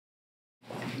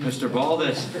Mr.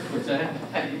 Baldus. What's that?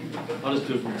 I'll just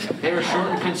do it from here. They were short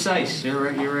and concise. You're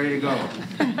ready to go.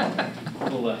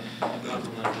 Pull left.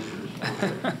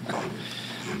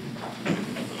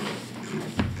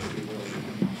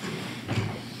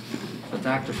 So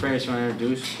Dr. Ferris, you want to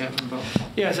introduce Kevin Baldus?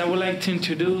 Yes, I would like to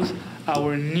introduce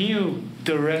our new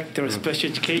Director of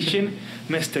Special Education,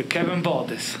 Mr. Kevin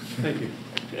Baldus. Thank you.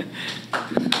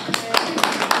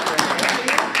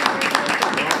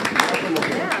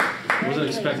 I wasn't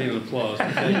expecting an applause.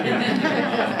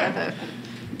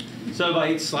 So about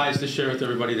 8 slides to share with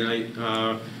everybody tonight.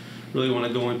 Really want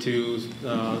to go into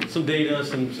some data,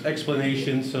 some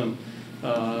explanations, some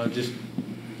just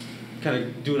kind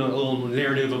of doing a little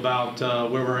narrative about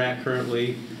where we're at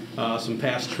currently, some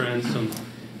past trends, some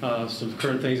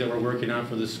current things that we're working on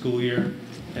for the school year,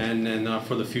 and then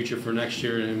for the future for next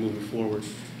year and moving forward.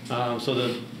 So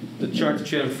the chart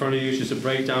that you have in front of you is just a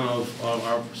breakdown of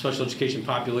our special education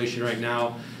population right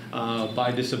now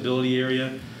by disability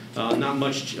area. Not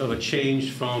much of a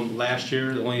change from last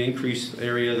year. The only increased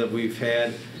area that we've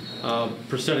had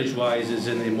percentage-wise is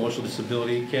in the emotional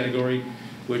disability category,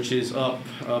 which is up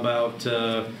about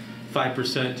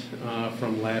 5%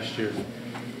 from last year.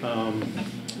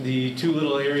 The two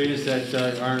little areas that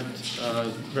aren't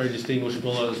very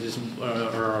distinguishable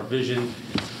are our vision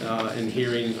and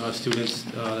hearing students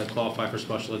that qualify for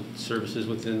special ed services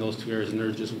within those two areas, and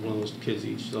they're just one of those kids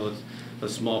each. So it's a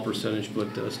small percentage,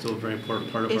 but still a very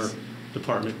important part of our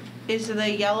department. Is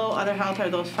the yellow other health, are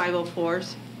those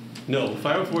 504s? No,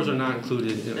 504s are not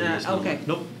included in this number. Okay.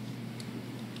 Nope.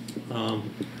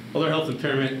 Other health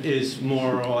impairment is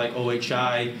more like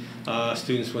OHI,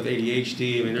 students with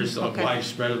ADHD. I mean, there's a wide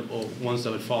spread of ones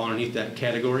that would fall underneath that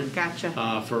category. Gotcha.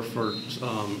 For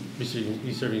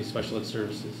receiving special ed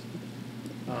services.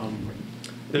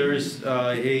 There's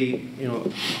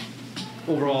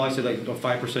overall, I said like a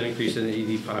 5% increase in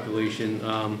the ED population.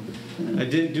 I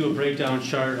didn't do a breakdown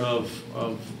chart of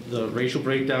the racial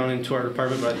breakdown into our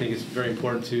department, but I think it's very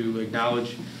important to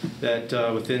acknowledge that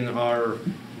within our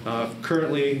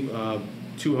currently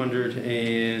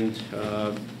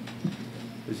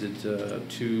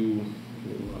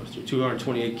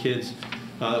 228 kids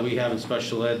that we have in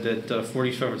special ed, that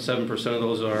 47% of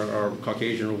those are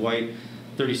Caucasian or white,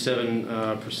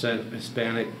 37%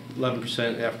 Hispanic,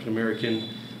 11% African American,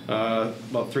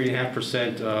 about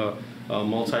 3.5%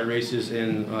 multi-races,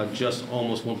 and just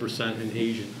almost 1% in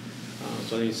Asian.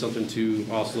 So I think it's something to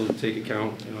also take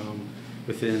account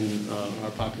within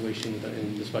our population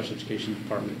in the special education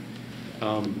department.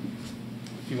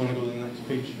 If you want to go to the next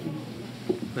page.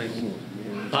 Thanks. A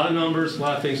lot of numbers, a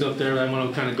lot of things up there that I want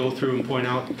to kind of go through and point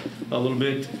out a little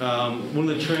bit. One of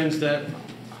the trends that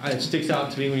sticks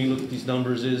out to me when you look at these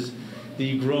numbers is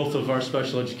the growth of our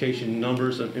special education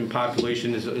numbers in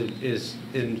population is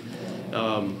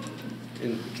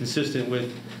consistent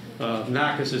with,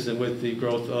 not consistent with the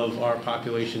growth of our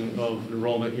population of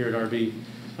enrollment here at RB.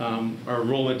 Our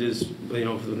enrollment is,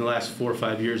 in the last 4 or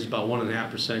 5 years, about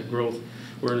 1.5% growth,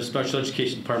 where in the special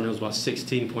education department it was about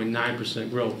 16.9%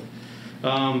 growth.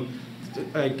 I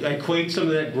equate some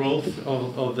of that growth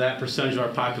of that percentage of our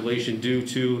population due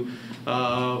to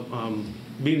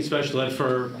being special ed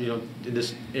for, in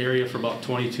this area for about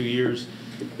 22 years,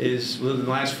 is within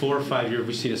the last 4 or 5 years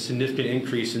we've seen a significant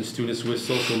increase in students with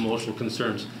social and emotional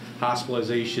concerns,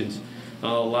 hospitalizations, a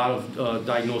lot of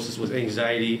diagnosis with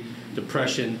anxiety,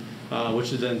 depression,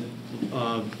 which is then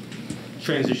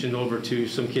transitioned over to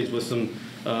some kids with some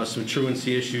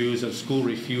truancy issues and school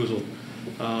refusal.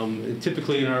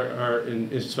 Typically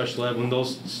in special ed, when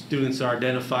those students are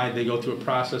identified, they go through a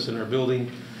process in our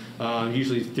building,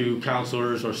 usually through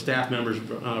counselors or staff members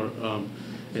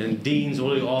and deans.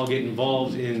 Really all get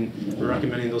involved in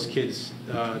recommending those kids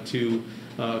to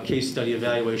case study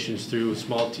evaluations through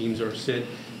small teams or SIT,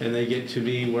 and they get to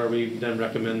me where we then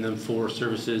recommend them for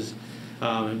services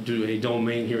do a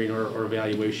domain hearing or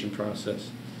evaluation process.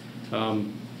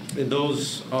 And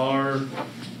those are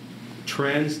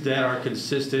trends that are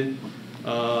consistent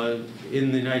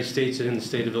in the United States and in the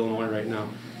state of Illinois right now.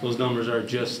 Those numbers are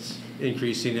just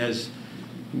increasing,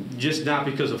 just not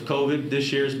because of COVID.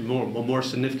 This year's a more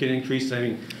significant increase. I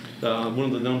mean, one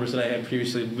of the numbers that I had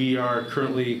previously, we are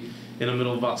currently in the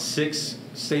middle of about 6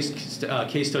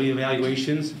 case study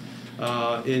evaluations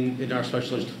in our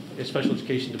special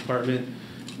education department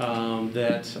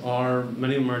that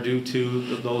many of them are due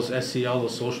to those SEL,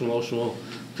 those social emotional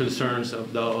concerns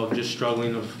of just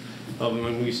struggling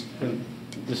when Ms.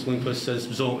 Lindquist says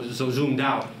so zoomed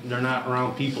out, they're not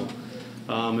around people,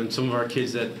 and some of our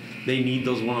kids that they need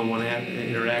those one-on-one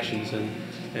interactions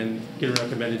and get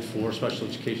recommended for special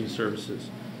education services.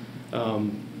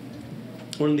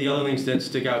 One of the other things that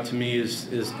stick out to me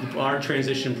is our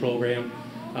transition program.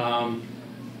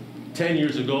 10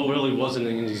 years ago really wasn't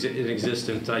in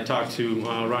existence. I talked to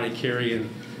Ronnie Carey and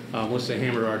Melissa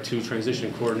Hammer, our two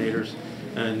transition coordinators,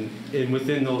 and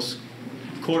within those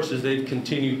courses they've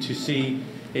continued to see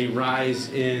a rise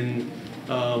in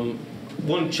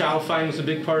child find was a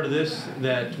big part of this,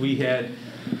 that we had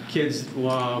kids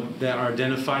that are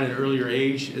identified at an earlier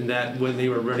age, and that when they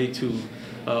were ready to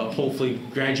hopefully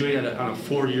graduate on a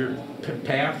 4-year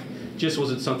path, just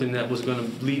wasn't something that was going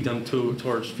to lead them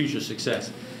towards future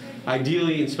success.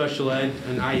 Ideally, in special ed,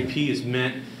 an IEP is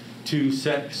meant to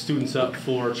set students up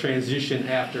for transition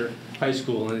after high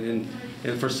school, and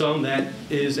for some that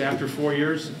is after 4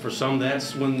 years. For some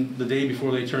that's when the day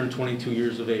before they turn 22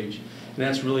 years of age, and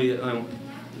that's really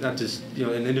not just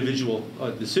an individual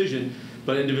decision,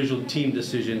 but individual team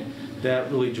decision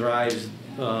that really drives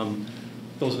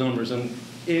those numbers. And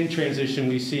in transition,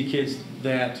 we see kids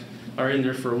that are in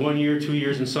there for 1 year, 2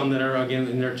 years, and some that are again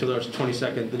in there till their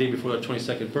 22nd, the day before their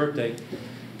 22nd birthday.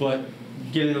 But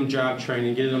getting them job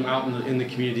training, getting them out in the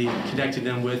community, connecting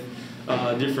them with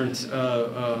different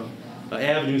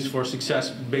avenues for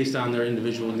success based on their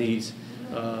individual needs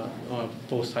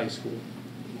post high school.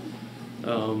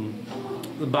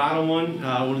 The bottom one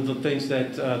of the things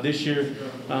that this year,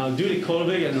 due to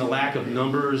COVID and the lack of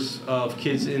numbers of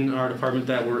kids in our department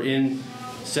that were in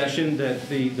session, that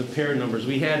the pair numbers,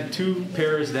 we had 2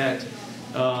 pairs that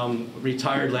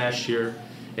retired last year,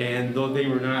 and though they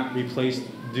were not replaced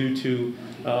due to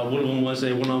one of them was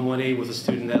a one-on-one aid with a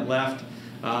student that left,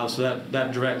 so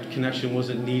that direct connection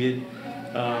wasn't needed,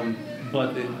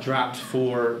 but it dropped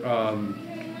for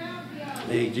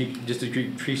just a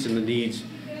decrease in the needs.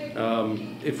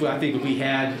 I think if we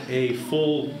had a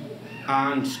full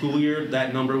on school year,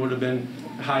 that number would have been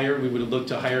higher. We would have looked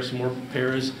to hire some more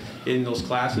paras in those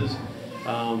classes.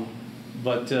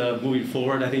 But moving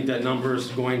forward, I think that number is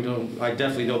going to, I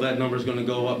definitely know that number is going to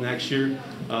go up next year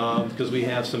because we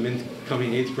have some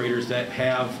incoming 8th graders that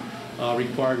have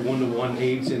required one-to-one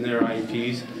aids in their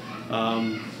IEPs.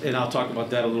 And I'll talk about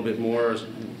that a little bit more,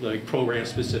 like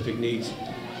program-specific needs.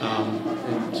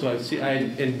 And so I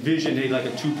envision like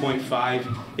a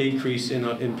 2.5 increase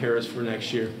in paras for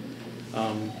next year.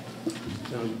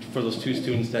 For those 2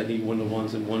 students that need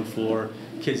one-to-ones and 1 for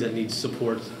kids that need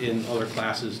support in other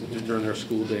classes during their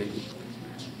school day.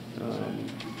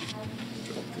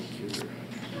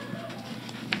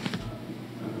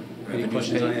 Any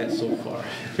questions on that so far?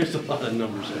 There's a lot of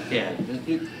numbers there.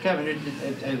 Yeah, Kevin,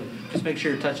 just make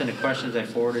sure you touch on the questions I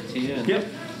forwarded to you. And yep.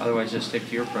 Otherwise, just stick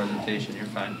to your presentation. You're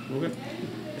fine. Okay.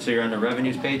 So you're on the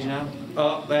revenues page now?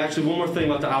 Actually, one more thing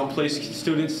about the outplaced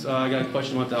students. I got a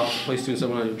question about the outplaced students. I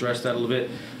want to address that a little bit.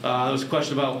 There was a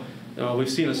question about we've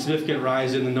seen a significant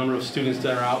rise in the number of students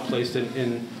that are outplaced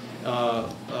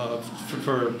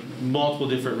for multiple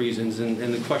different reasons,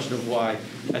 and the question of why.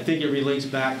 I think it relates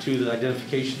back to the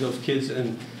identification of kids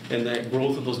and the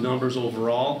growth of those numbers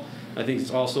overall. I think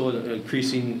it's also an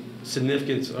increasing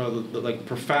significance of the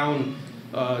profound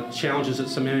challenges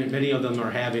that many of them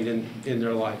are having in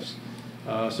their lives.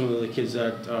 Some of the kids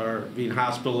that are being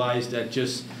hospitalized, that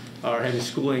just are having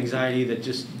school anxiety, that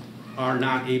just are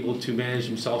not able to manage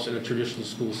themselves in a traditional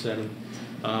school setting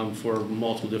for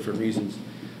multiple different reasons.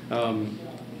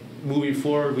 Moving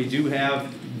forward, we do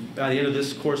have, by the end of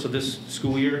this course of this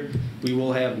school year, we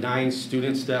will have 9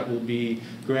 students that will be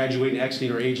graduating,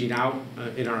 exiting, or aging out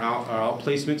in our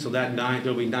outplacement. So that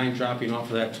there'll be 9 dropping off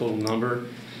of that total number.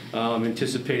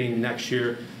 Anticipating next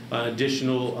year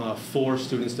additional 4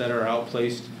 students that are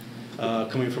outplaced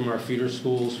coming from our feeder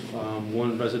schools,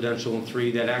 1 residential and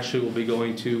 3 that actually will be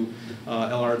going to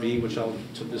LRB, which I'll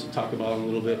just talk about in a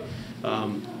little bit.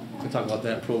 I'll talk about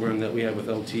that program that we have with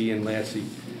LT and LATSI.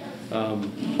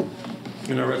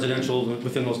 In our residential,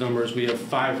 within those numbers, we have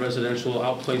 5 residential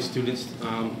outplaced students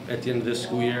at the end of this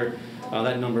school year.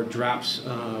 That number drops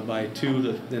by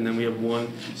 2, and then we have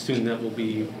 1 student that will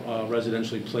be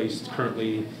residentially placed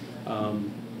currently,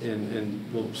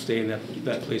 and will stay in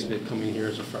that placement coming here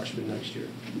as a freshman next year.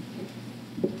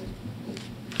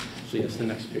 So yes, the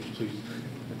next page, please.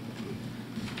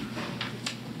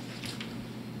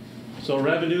 So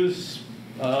revenues,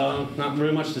 not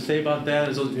very much to say about that.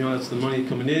 It's the money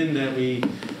coming in that we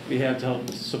have to help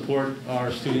support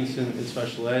our students in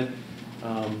special ed.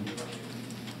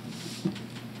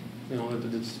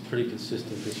 It's pretty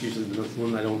consistent. It's usually the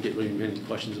one I don't get really many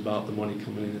questions about, the money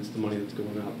coming in. It's the money that's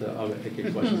going out. I'll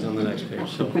get questions on the next page.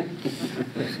 So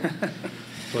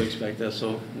fully expect that.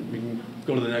 So we can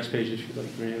go to the next page if you'd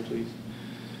like, Marianne, please.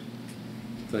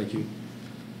 Thank you.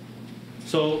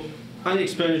 So on the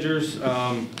expenditures,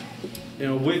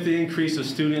 with the increase of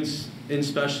students in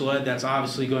special ed, that's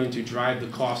obviously going to drive the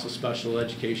cost of special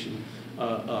education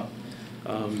up.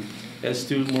 As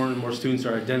more and more students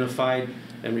are identified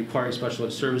and requiring special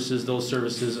ed services, those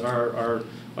services are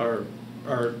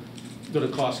going to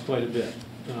cost quite a bit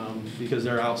because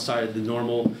they're outside the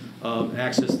normal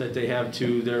access that they have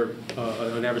to their,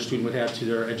 an average student would have to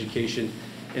their education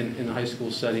in the high school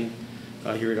setting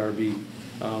here at RB.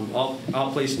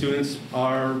 Outplaced students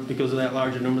are, because of that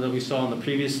larger number that we saw on the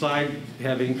previous slide,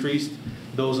 have increased.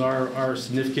 Those are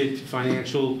significant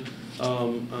financial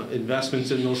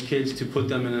investments in those kids to put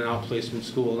them in an outplacement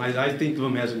school. And I think of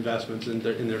them as investments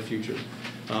in their future.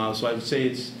 So I would say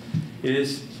it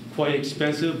is quite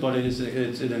expensive, but it's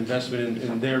an investment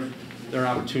in their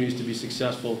opportunities to be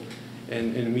successful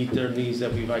and meet their needs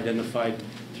that we've identified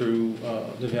through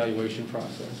the evaluation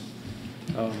process.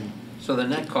 So the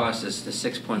net cost is the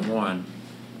 6.1,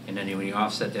 and then when you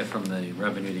offset that from the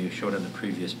revenue that you showed on the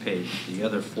previous page, the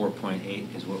other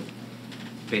 4.8 is what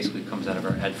basically comes out of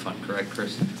our ed fund, correct,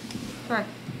 Chris? Correct.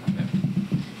 Okay.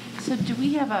 So do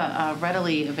we have a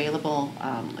readily available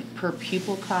like per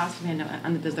pupil cost? I mean,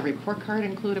 does the report card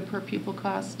include a per pupil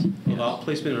cost? Of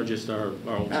outplacement or just our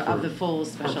Of the full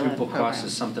special Per ed pupil program? cost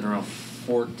is something around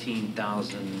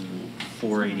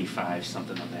 14,485,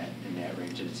 something of that, in that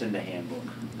range, and it's in the handbook.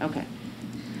 Okay.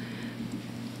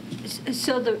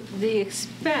 So the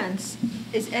expense,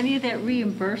 is any of that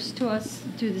reimbursed to us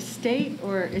through the state,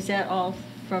 or is that all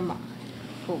from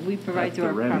what we provide through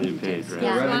our property tax? The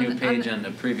Yeah, revenue on page the- on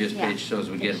the previous yeah. page shows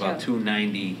we get about Sure.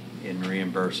 290 in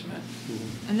reimbursement.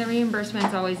 And the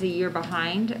reimbursement's always a year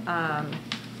behind.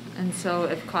 And so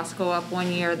if costs go up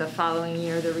one year, the following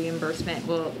year, the reimbursement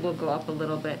will go up a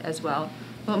little bit as well.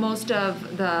 But most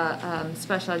of the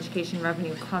special education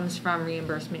revenue comes from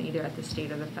reimbursement either at the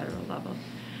state or the federal level.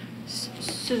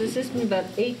 So does this mean about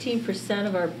 18%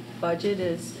 of our budget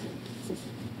is,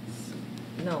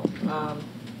 no,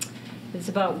 it's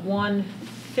about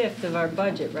 1/5 of our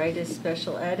budget, right, is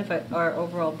special ed, our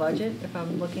overall budget, if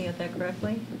I'm looking at that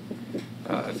correctly?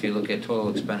 If you look at total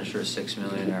expenditure of $6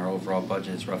 million, our overall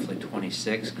budget is roughly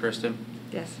 26, Kristen,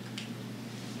 Yes.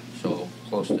 so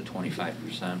close to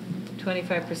 25%.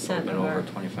 25% A bit of our. over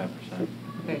 25%.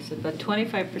 Okay, so about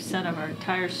 25% of our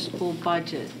entire school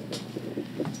budget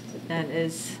then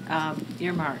is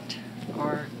earmarked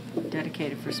or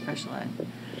dedicated for special ed.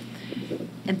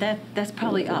 And that's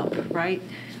probably up, right?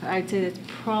 I'd say it's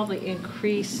probably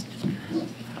increased.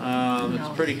 It's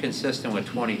pretty consistent with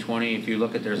 2020. If you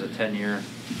look at, there's a 10-year,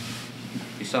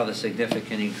 you saw the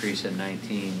significant increase in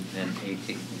 19 and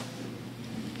 18.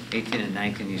 18 and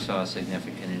 19, you saw a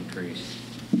significant increase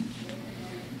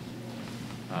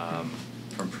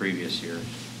from previous years.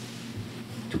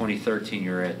 2013,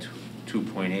 you're at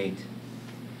 2.8.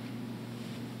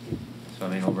 So I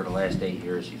mean, over the last 8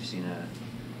 years, you've seen a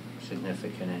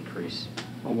significant increase.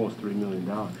 Almost $3 million.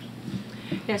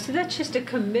 Yeah, so that's just a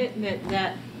commitment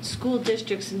that school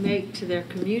districts make to their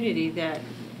community that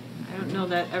I don't know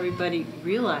that everybody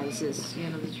realizes, you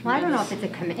know. Well, I don't know if it's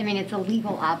a I mean, it's a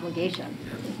legal obligation.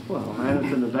 Well, and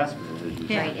it's an investment. As you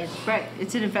Yeah, say. right,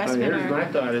 it's an I mean, investment. here's my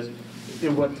thought is,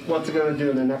 what's it going to do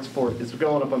in the next 4? It's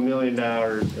going up $1 million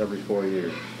every 4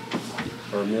 years,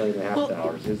 or $1.5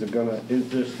 million. Is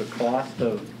this the cost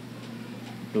of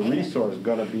the resource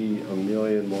going to be $1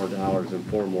 million more in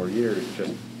 4 more years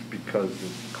just because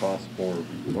it costs more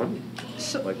money?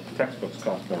 So- Like textbooks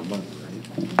cost more money,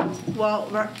 right? Well,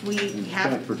 we have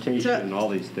Transportation and to, all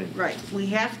these things. right, we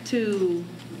have to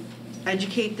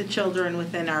educate the children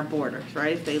within our borders,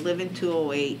 right? If they live in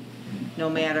 208, no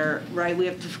matter, right, we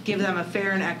have to give them a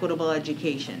fair and equitable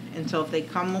education. And so if they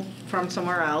come from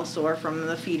somewhere else or from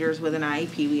the feeders with an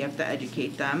IEP, we have to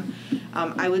educate them.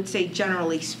 I would say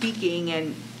generally speaking,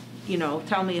 and, you know,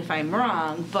 tell me if I'm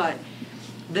wrong, but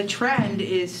the trend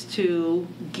is to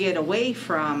get away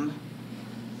from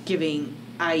giving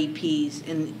IEPs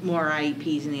and more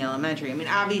IEPs in the elementary. I mean,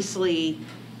 obviously,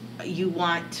 you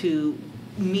want to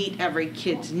meet every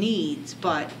kid's needs,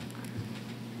 but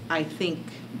I think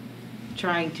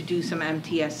trying to do some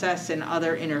MTSS and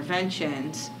other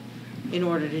interventions in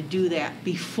order to do that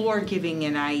before giving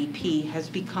an IEP has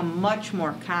become much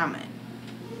more common,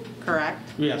 correct?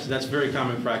 Yes, that's very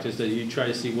common practice, that you try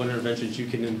to see what interventions you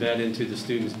can embed into the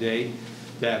student's day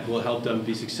that will help them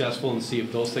be successful and see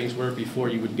if those things work before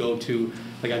you would go to,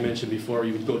 like I mentioned before,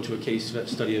 you would go to a case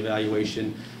study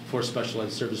evaluation for special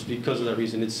ed service. Because of that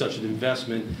reason, it's such an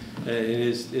investment, and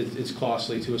it's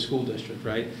costly to a school district,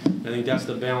 right? I think that's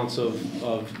the balance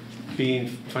of being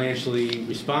financially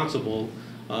responsible,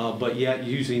 but yet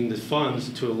using the funds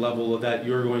to a level that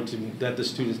that the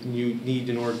students need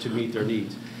in order to meet their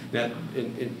needs. That,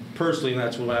 and personally,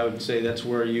 that's what I would say. That's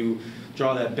where you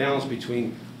draw that balance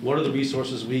between what are the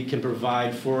resources we can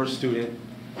provide for a student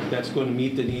that's going to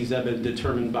meet the needs that have been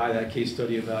determined by that case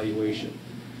study evaluation.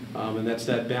 And that's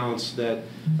that balance that,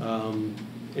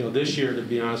 this year, to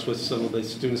be honest, with some of the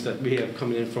students that we have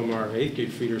coming in from our 8th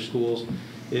grade feeder schools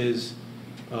is,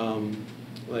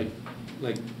 like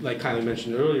Kylie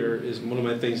mentioned earlier, is one of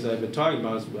my things that I've been talking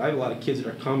about is I have a lot of kids that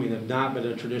are coming that have not been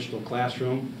in a traditional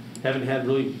classroom, haven't had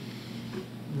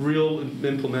real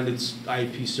implemented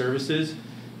IEP services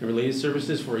and related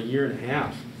services for a year and a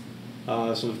half.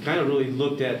 So we've kind of really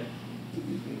looked at,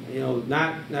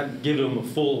 not giving them a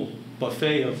full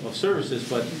buffet of services,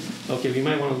 but okay, we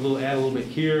might want to add a little bit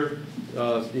here,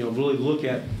 really look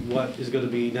at what is going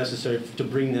to be necessary to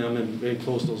bring them and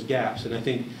close those gaps. And I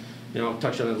think, I'll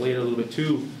touch on it later a little bit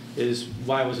too, is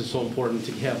why was it so important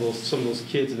to have some of those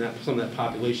kids and some of that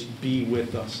population be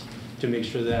with us to make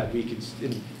sure that we could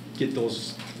get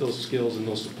those skills and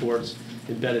those supports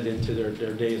embedded into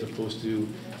their day as opposed to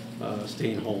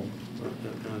staying home.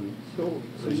 So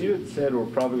you had said we're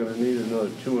probably going to need another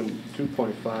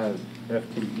 2.5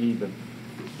 FTE, but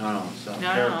No, so No.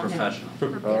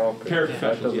 paraprofessional. oh, okay. Paraprofessionals,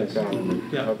 That doesn't yes.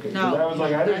 count. Yeah. Okay. 'Cause No. I was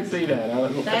like, I didn't see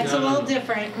that. That's a little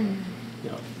different.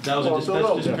 That was Well, just, it's a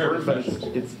little that's just different, but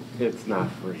paraprofessionals. it's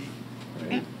not free.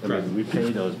 Right? I Correct. mean, we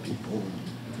pay those people.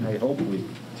 I hope we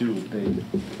do.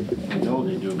 I know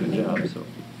they do a good job. So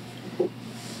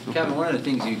Kevin, one of the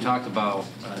things you talked about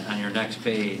on your next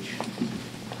page,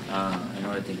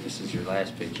 I think this is your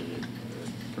last page of it,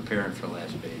 preparing for the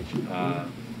last page,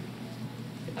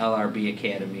 LRB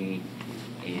Academy,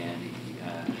 and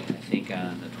I think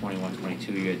on the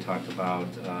 21-22 you had talked about,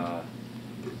 I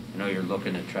know you're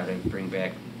looking to try to bring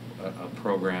back a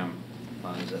program,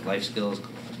 is it Life Skills?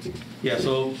 Yeah,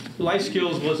 so Life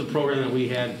Skills was a program that we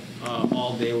had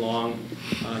all day long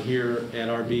here at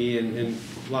RB, and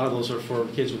a lot of those are for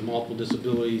kids with multiple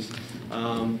disabilities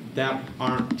that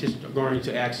aren't just going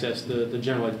to access the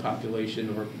general ed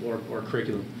population or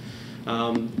curriculum.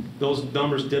 Those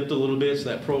numbers dipped a little bit, so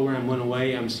that program went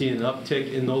away. I'm seeing an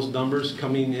uptick in those numbers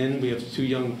coming in. We have 2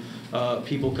 young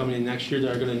people coming in next year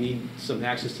that are going to need some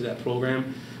access to that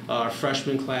program. Our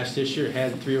freshman class this year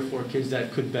had 3 or 4 kids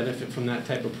that could benefit from that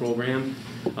type of program,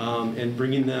 and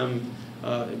bringing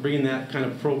that kind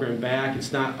of program back.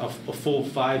 It's not a full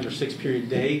 5 or 6 period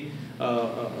day,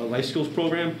 a life skills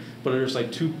program, but there's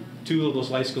like two of those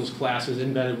life skills classes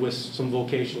embedded with some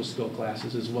vocational skill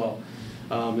classes as well.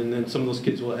 And then some of those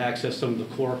kids will access some of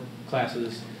the core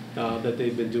classes that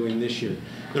they've been doing this year.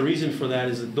 The reason for that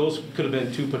is that those could have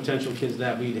been 2 potential kids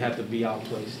that we'd have to be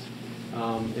outplaced.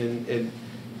 And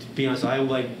to be honest, I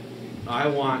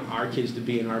want our kids to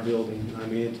be in our building. I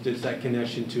mean, it's that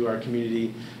connection to our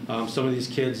community. Some of these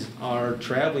kids are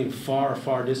traveling far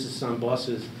distances on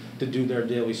buses to do their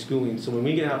daily schooling. So when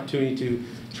we get an opportunity to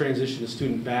transition a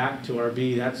student back to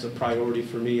RB, that's a priority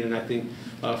for me, and I think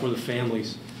for the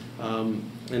families.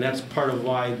 And that's part of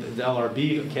why the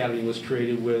LRB Academy was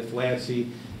created with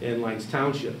Lansing and Lyons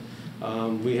Township.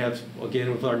 We have,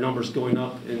 again, with our numbers going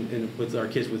up and with our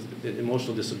kids with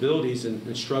emotional disabilities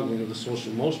and struggling with the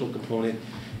social emotional component,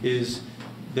 is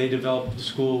they developed the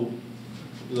school,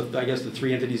 I guess the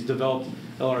 3 entities developed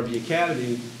LRB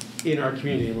Academy in our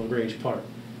community in LaGrange Park.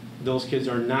 Those kids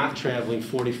are not traveling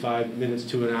 45 minutes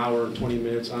to an hour or 20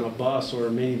 minutes on a bus or a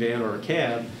minivan or a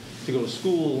cab to go to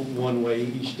school one way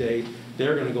each day.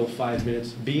 They're going to go 5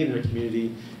 minutes, be in their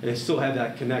community, and they still have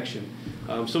that connection.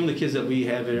 Some of the kids that we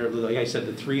have in there, like I said,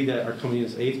 the 3 that are coming in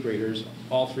as 8th graders,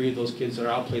 all 3 of those kids that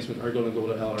are outplacement are going to go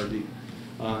to LRB.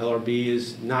 LRB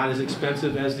is not as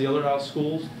expensive as the other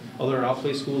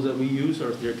outplay schools that we use,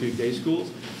 or therapeutic day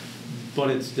schools, but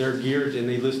they're geared, and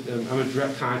I'm in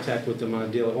direct contact with them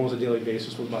on almost a daily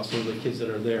basis about some of the kids that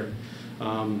are there.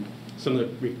 Some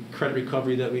of the credit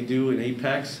recovery that we do in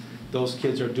Apex, those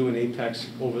kids are doing Apex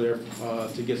over there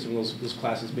to get some of those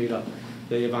classes made up.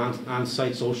 They have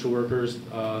on-site social workers,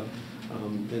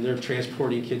 and they're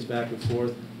transporting kids back and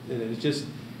forth. And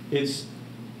it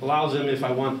allows them, if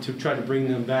I want to try to bring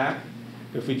them back,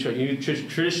 if we try,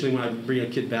 traditionally when I bring a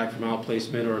kid back from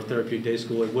outplacement or a therapeutic day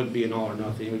school, it wouldn't be an all or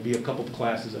nothing. It would be a couple of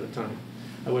classes at a time.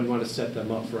 I wouldn't want to set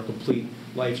them up for a complete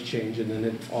life change and then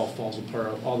it all falls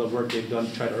apart. All the work they've done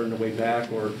to try to earn their way back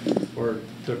or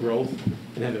the growth,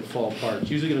 and have it fall apart.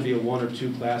 It's usually going to be a 1 or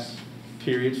 2 class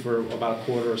periods for about a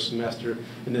quarter or a semester,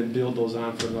 and then build those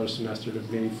on for another semester to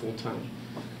maybe full time.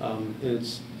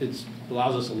 And it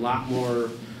allows us a lot more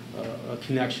a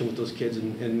connection with those kids,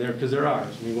 and because they're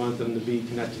ours. We want them to be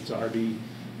connected to RB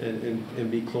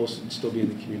and be close and still be in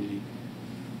the community.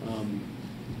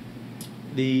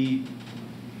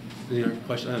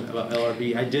 question about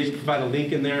LRB. I did provide a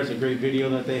link in there. It's a great video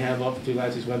that they have up to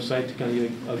LADSI's website to kind of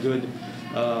get a good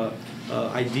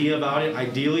idea about it.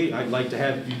 Ideally, I'd like to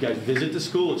have you guys visit the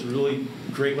school. It's really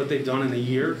great what they've done in a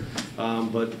year,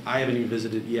 but I haven't even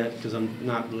visited yet because I'm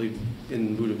not really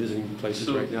in the mood of visiting places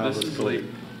right now. So this is like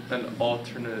an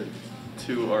alternate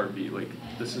to RB, like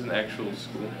this is an actual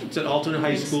school? It's an alternate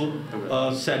high school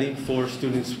setting for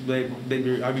students. They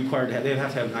are required to have, they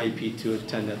have to have an IEP to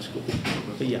attend that school.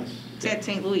 But yes. It's at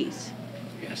St. Louis.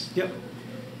 Yes. Yep.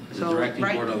 As a directing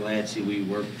board of LADSI, we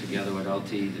work together with LT,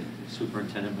 the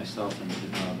superintendent, myself, and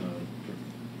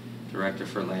the director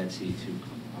for LADSI to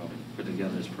put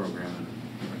together this program.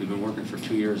 And we've been working for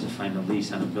 2 years to find a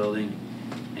lease on a building,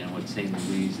 and with St.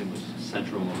 Louis, it was a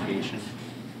central location.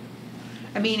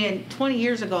 I mean, and 20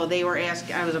 years ago, they were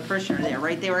asking, I was a parishioner there,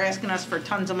 right? They were asking us for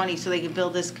tons of money so they could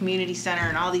build this community center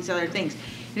and all these other things.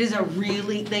 It is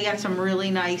they got some really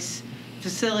nice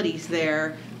facilities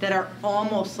there that are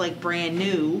almost like brand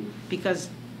new because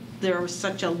there was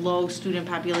such a low student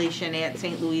population at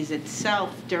St. Louis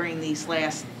itself during these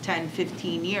last 10,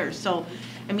 15 years. So,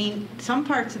 I mean, some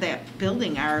parts of that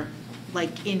building are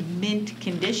like in mint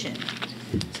condition.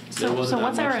 So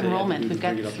what's our enrollment?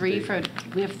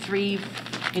 We have 3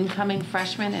 incoming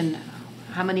freshmen, and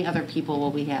how many other people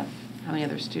will we have? How many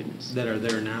other students? That are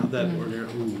there now, that were there?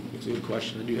 Ooh, that's a good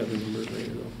question. I do have the numbers right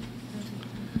here, though.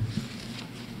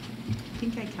 I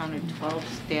think I counted 12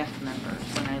 staff members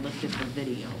when I looked at the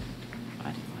video.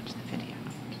 I didn't watch the video.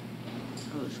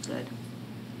 It was good.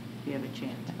 If you have a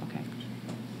chance. Okay.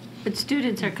 But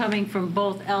students are coming from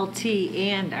both LT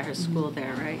and our school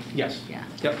there, right? Yes. Yeah.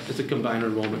 Yep, it's a combined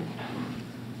enrollment.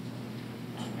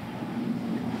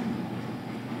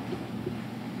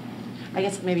 I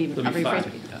guess maybe It'll be I'll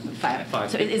rephrase five.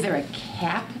 five. So is there a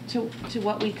cap to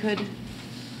what we could?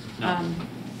 No.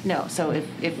 No. So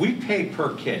if We pay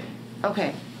per kid.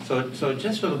 okay. So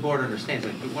just so the board understands,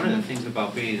 like, one of the things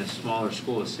about being a smaller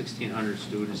school is 1,600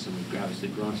 students, and we've obviously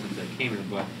grown since I came here,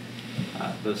 but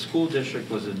the school district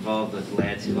was involved with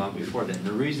LADSI long before that. And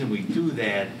the reason we do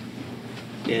that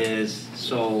is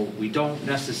so we don't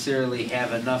necessarily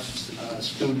have enough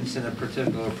students in a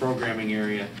particular programming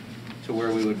area to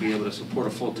where we would be able to support a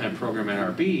full-time program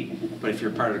at RB, but if you're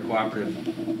part of the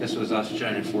cooperative, this was us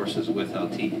joining forces with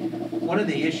LT. One of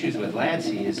the issues with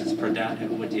LADSI is it's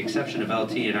predominant, with the exception of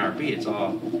LT and RB, it's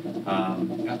all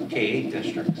K-8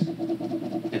 districts.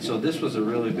 And so this was a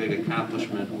really big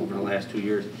accomplishment over the last 2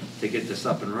 years to get this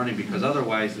up and running, because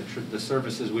otherwise the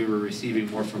services we were receiving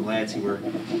more from LADSI were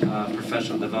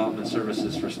professional development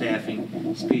services for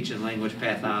staffing, speech and language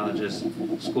pathologists,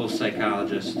 school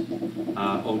psychologists,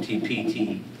 OT,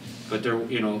 PT, but there,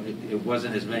 it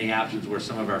wasn't as many options where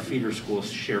some of our feeder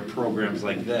schools share programs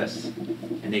like this,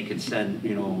 and they could send,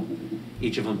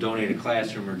 each of them donate a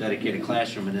classroom or dedicate a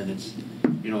classroom, and then it's,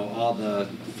 all the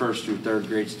 1st through 3rd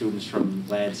grade students from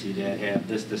LADSI that have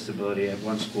this disability at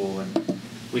one school, and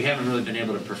we haven't really been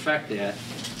able to perfect that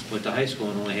with the high school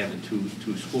and only having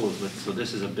two schools, so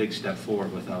this is a big step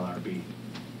forward with LRB.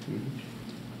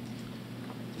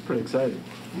 Pretty exciting.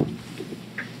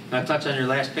 Now touch on your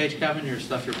last page, Kevin, your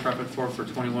stuff you're prepping for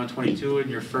 21-22 and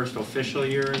your first official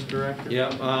year as director? Yeah,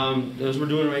 as we're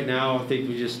doing right now, I think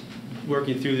we're just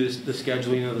working through the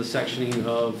scheduling of the sectioning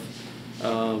of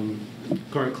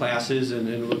current classes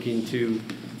and looking to,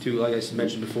 like I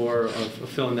mentioned before, of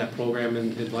filling that program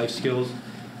in life skills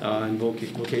and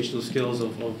vocational skills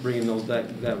of bringing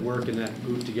that work and that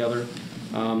group together.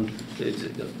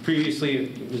 Previously,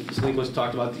 Ms. Lindquist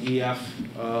talked about the EF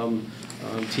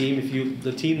team.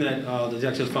 The team that the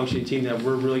executive functioning team that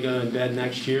we're really going to embed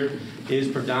next year is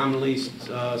predominantly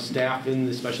staff in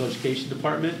the special education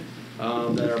department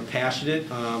that are passionate.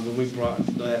 When we brought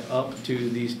that up to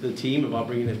the team about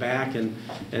bringing it back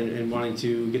and wanting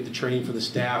to get the training for the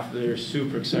staff, they're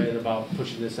super excited about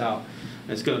pushing this out.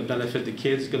 It's going to benefit the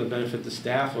kids. It's going to benefit the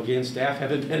staff. Again, staff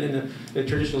haven't been in a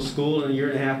traditional school in a year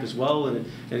and a half as well, and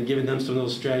giving them some of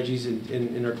those strategies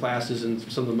in their classes and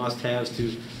some of the must-haves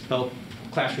to help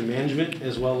classroom management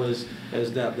as well as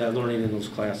that learning in those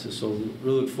classes. So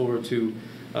really look forward to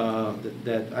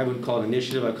that. I would call it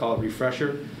initiative. I call it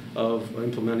refresher of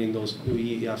implementing those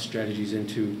new EF strategies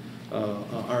into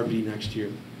RB next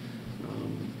year.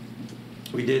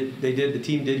 The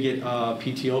team did get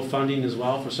PTO funding as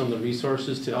well for some of the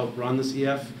resources to help run this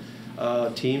EF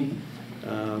team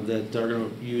that they're going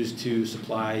to use to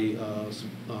supply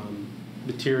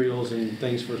materials and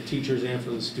things for teachers and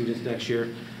for the students next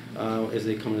year as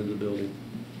they come into the building.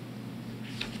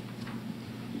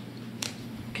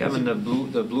 Kevin, the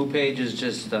blue page is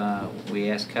just,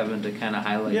 we asked Kevin to kind of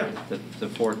highlight the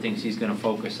 4 things he's going to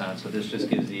focus on. So this just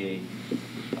gives you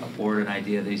a board an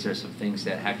idea. These are some things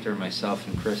that Hector, myself,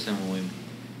 and Kristen, when we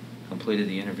completed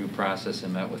the interview process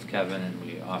and met with Kevin and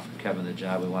we offered Kevin the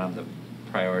job, we want him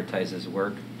to prioritize his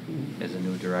work as a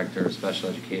new director of special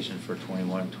education for the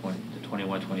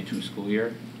 21-22 school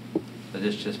year. So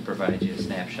this just provides you a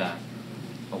snapshot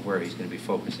of where he's going to be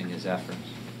focusing his efforts.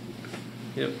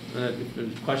 Yep, if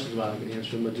there's questions about it, I can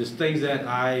answer them, but just things that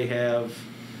I have,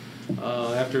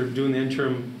 after doing the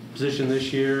interim position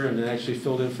this year and then actually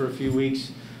filled in for a few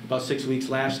weeks, about 6 weeks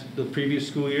the previous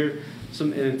school year,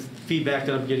 and feedback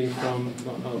that I'm getting from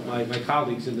my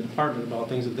colleagues in the department about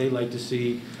things that they like to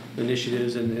see,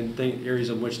 initiatives and areas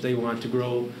in which they want to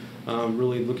grow.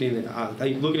 Really looking at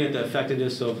the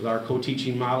effectiveness of our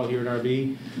co-teaching model here at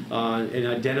RB and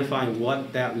identifying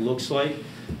what that looks like.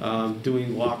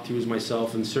 Doing walkthroughs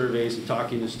myself and surveys and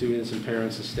talking to students and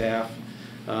parents and staff,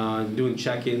 doing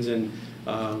check-ins and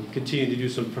continuing to do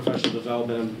some professional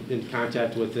development. I'm in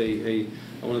contact with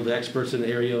one of the experts in the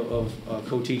area of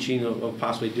co-teaching, of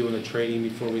possibly doing a training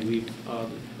before we leave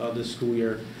this school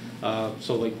year.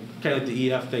 So like kind of like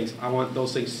the EF things, I want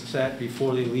those things set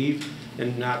before they leave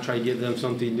and not try to give them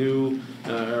something new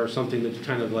or something to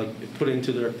kind of like put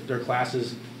into their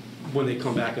classes when they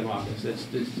come back in August.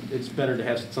 It's better to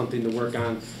have something to work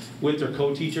on with their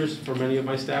co-teachers for many of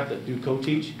my staff that do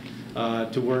co-teach,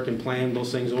 to work and plan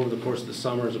those things over the course of the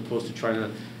summer as opposed to trying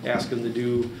to ask them to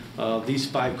do these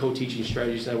 5 co-teaching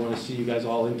strategies that I want to see you guys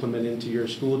all implement into your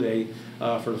school day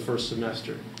for the first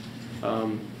semester.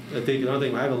 I think another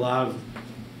thing, I have a lot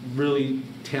of really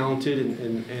talented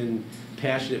and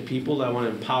passionate people that I want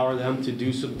to empower them to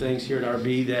do some things here at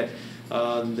RB that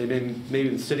they've been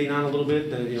maybe sitting on a little bit.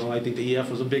 That, I think the EF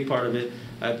was a big part of it.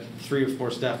 I have 3 or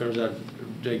 4 staff members that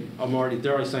they're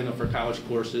already signed up for college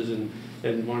courses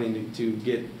and wanting to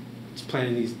get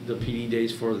planning the PD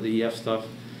days for the EF stuff,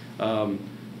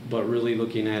 but really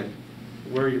looking at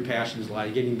where your passions lie,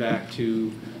 getting back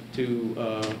to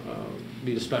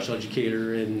be the special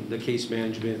educator and the case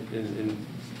management and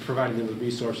providing them with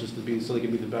resources so they can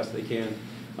be the best they can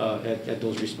at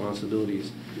those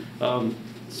responsibilities.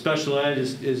 Special ed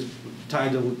is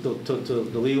tied to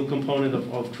the legal component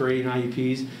of creating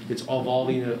IEPs. It's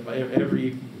evolving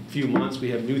every few months. We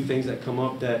have new things that come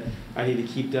up that I need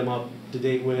to keep them up to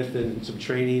date with, and some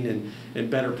training and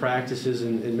better practices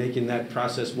and making that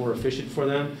process more efficient for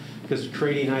them, because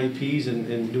creating IEPs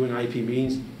and doing IEP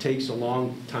meetings takes a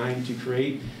long time to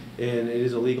create, and it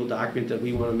is a legal document that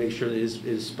we want to make sure that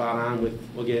is spot on with,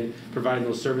 again, providing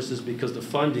those services, because the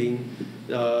funding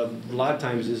a lot of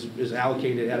times is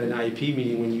allocated at an IEP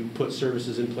meeting when you put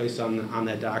services in place on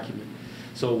that document.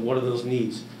 So what are those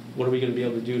needs? What are we going to be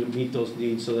able to do to meet those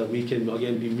needs so that we can,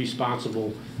 again, be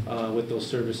responsible with those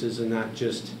services and not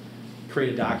just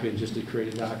create a document just to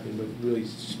create a document, but really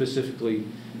specifically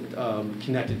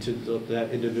connected to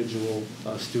that individual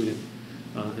student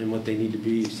and what they need to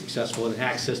be successful and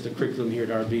access the curriculum here at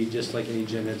RB just like any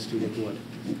gen ed student would.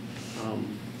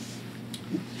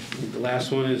 The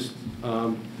last one is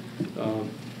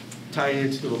tied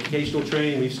into the vocational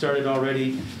training. We've started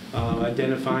already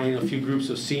identifying a few groups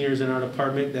of seniors in our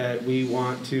department that we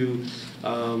want to,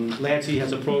 LADSI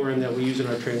has a program that we use in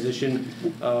our transition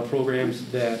programs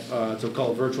that it's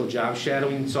called virtual job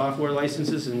shadowing software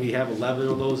licenses, and we have 11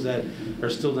 of those that are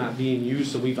still not being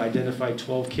used, so we've identified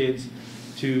 12 kids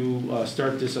to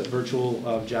start this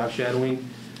virtual job shadowing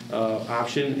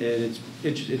option, and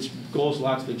it goes a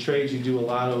lot to the trades. You do a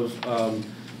lot of,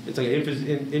 it's like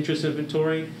an interest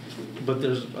inventory, but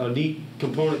there's a neat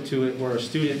component to it where a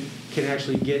student can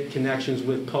actually get connections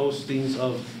with postings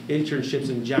of internships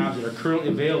and jobs that are currently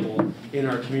available in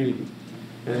our community.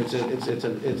 And it's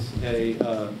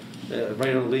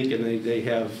right on a link, and they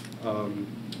have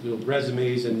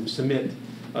resumes and submit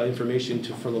information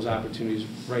for those opportunities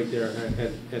right there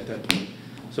at that point.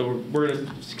 So we're going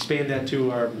to expand that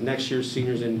to our next year's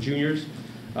seniors and juniors,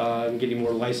 and getting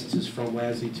more licenses from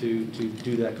LADSI to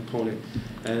do that component.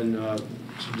 And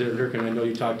Dirk, and I know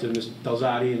you talked to Ms.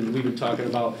 Dalzati, and we've been talking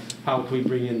about how can we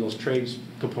bring in those trades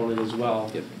component as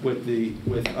well with the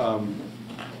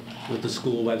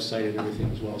school website and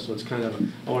everything as well. So it's kind of,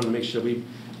 I want to make sure we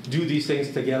do these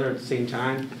things together at the same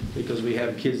time, because we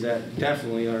have kids that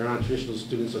definitely are non-traditional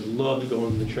students that love to go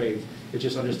into the trades. It's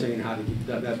just understanding how to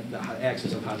get that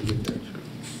access of how to get there.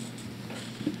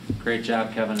 Great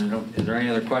job, Kevin. Is there any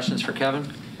other questions for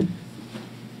Kevin?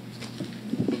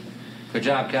 Good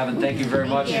job, Kevin. Thank you very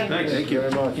much. Thank you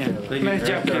very much. Yeah. Nice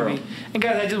job, Kevin. And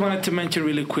guys, I just wanted to mention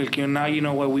really quick, now you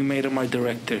know why we made him our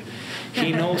director.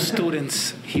 He knows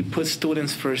students. He puts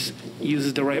students first,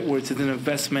 uses the right words. It's an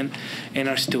investment in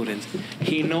our students.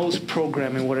 He knows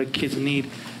programming, what our kids need,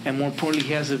 and more importantly,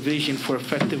 he has a vision for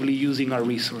effectively using our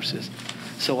resources.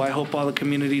 So I hope all the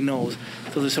community knows.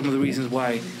 Those are some of the reasons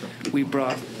why we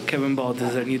brought Kevin Bald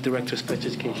as our new Director of Special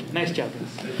Education. Nice job,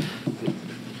 guys.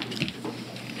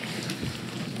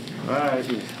 All right.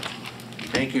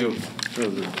 Thank you.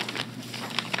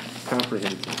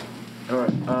 Comprehensive. All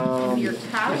right. Your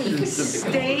colleagues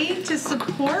stay to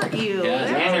support you. Yeah,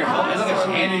 That's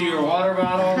awesome. handed you your water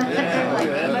bottle.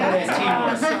 Yeah,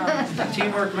 That's awesome.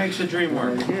 Teamwork makes the dream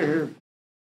work. Here.